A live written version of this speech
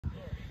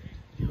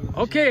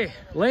Okay,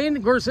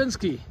 Lane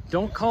Gorzinski.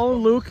 Don't call him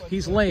Luke.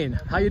 He's Lane.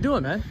 How you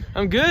doing, man?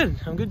 I'm good.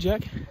 I'm good,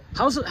 Jack.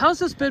 How's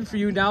this been for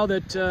you now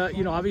that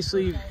you know,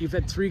 obviously you've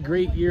had 3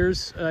 great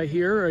years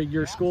here, or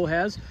your school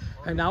has,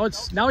 and now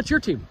it's your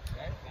team.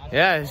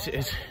 Yeah,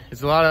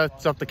 it's a lot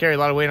of stuff to carry, a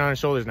lot of weight on our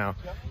shoulders now.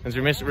 Because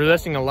we're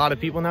missing a lot of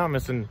people now,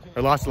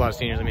 lost a lot of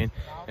seniors, I mean,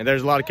 and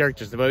there's a lot of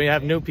characters. But we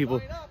have new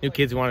people, new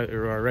kids who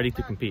are ready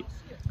to compete.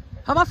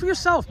 How about for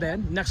yourself,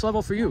 man? Next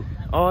level for you.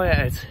 Oh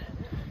yeah,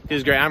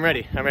 it's great. I'm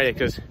ready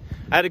because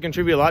I had to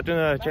contribute a lot during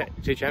the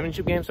state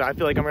championship game, so I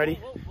feel like I'm ready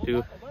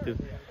to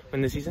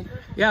win this season.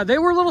 Yeah, they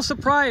were a little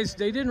surprised.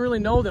 They didn't really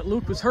know that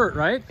Luke was hurt,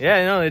 right?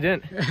 Yeah, no, they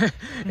didn't.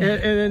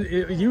 and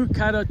then you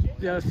kind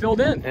of filled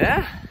in.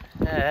 Yeah,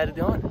 I had it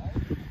doing.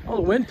 Oh,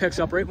 the wind picks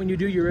up right when you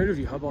do your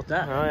interview. How about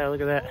that? Oh yeah,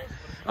 look at that.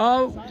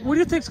 What do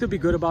you think's gonna be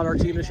good about our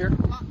team this year?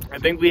 I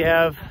think we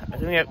have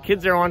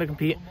kids that want to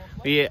compete.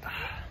 We're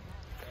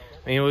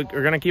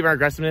gonna keep our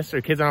aggressiveness.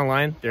 Our kids on the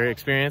line, their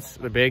experience,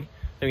 they're big.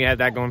 I think we have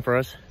that going for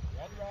us.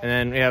 And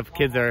then we have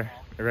kids that are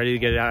ready to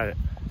get it out of it.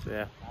 So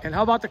yeah. And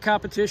how about the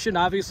competition?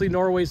 Obviously,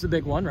 Norway's the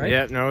big one, right?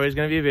 Yeah, Norway's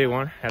gonna be a big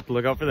one. Have to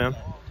look out for them.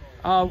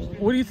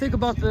 What do you think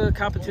about the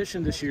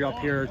competition this year up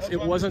here? It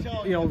wasn't,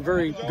 you know,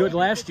 very good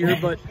last year,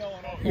 but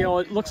you know,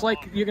 it looks like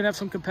you're gonna have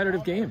some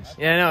competitive games.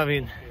 Yeah, no, I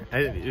mean,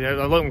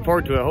 I'm looking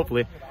forward to it.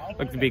 Hopefully,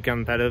 look to be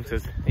competitive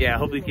because yeah,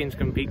 hopefully teams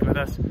compete with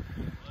us.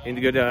 Need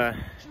a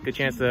good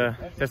chance to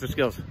test their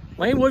skills.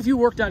 Lane, what have you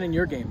worked on in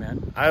your game,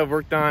 man? I've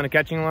worked on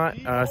catching a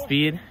lot,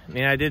 speed. I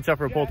mean, I did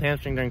suffer a pulled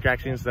hamstring during track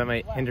season, so that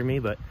might hinder me,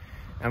 but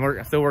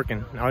I'm still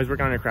working. I always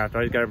work on your craft. I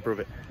always got to improve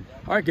it.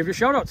 All right, give your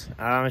shout outs.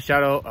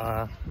 Shout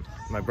out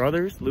my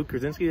brothers, Luke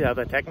Gorzinski, they have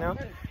that tech now.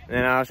 And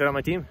then shout out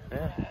my team.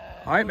 Yeah.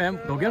 All right, man,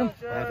 go get them.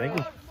 Thank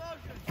you.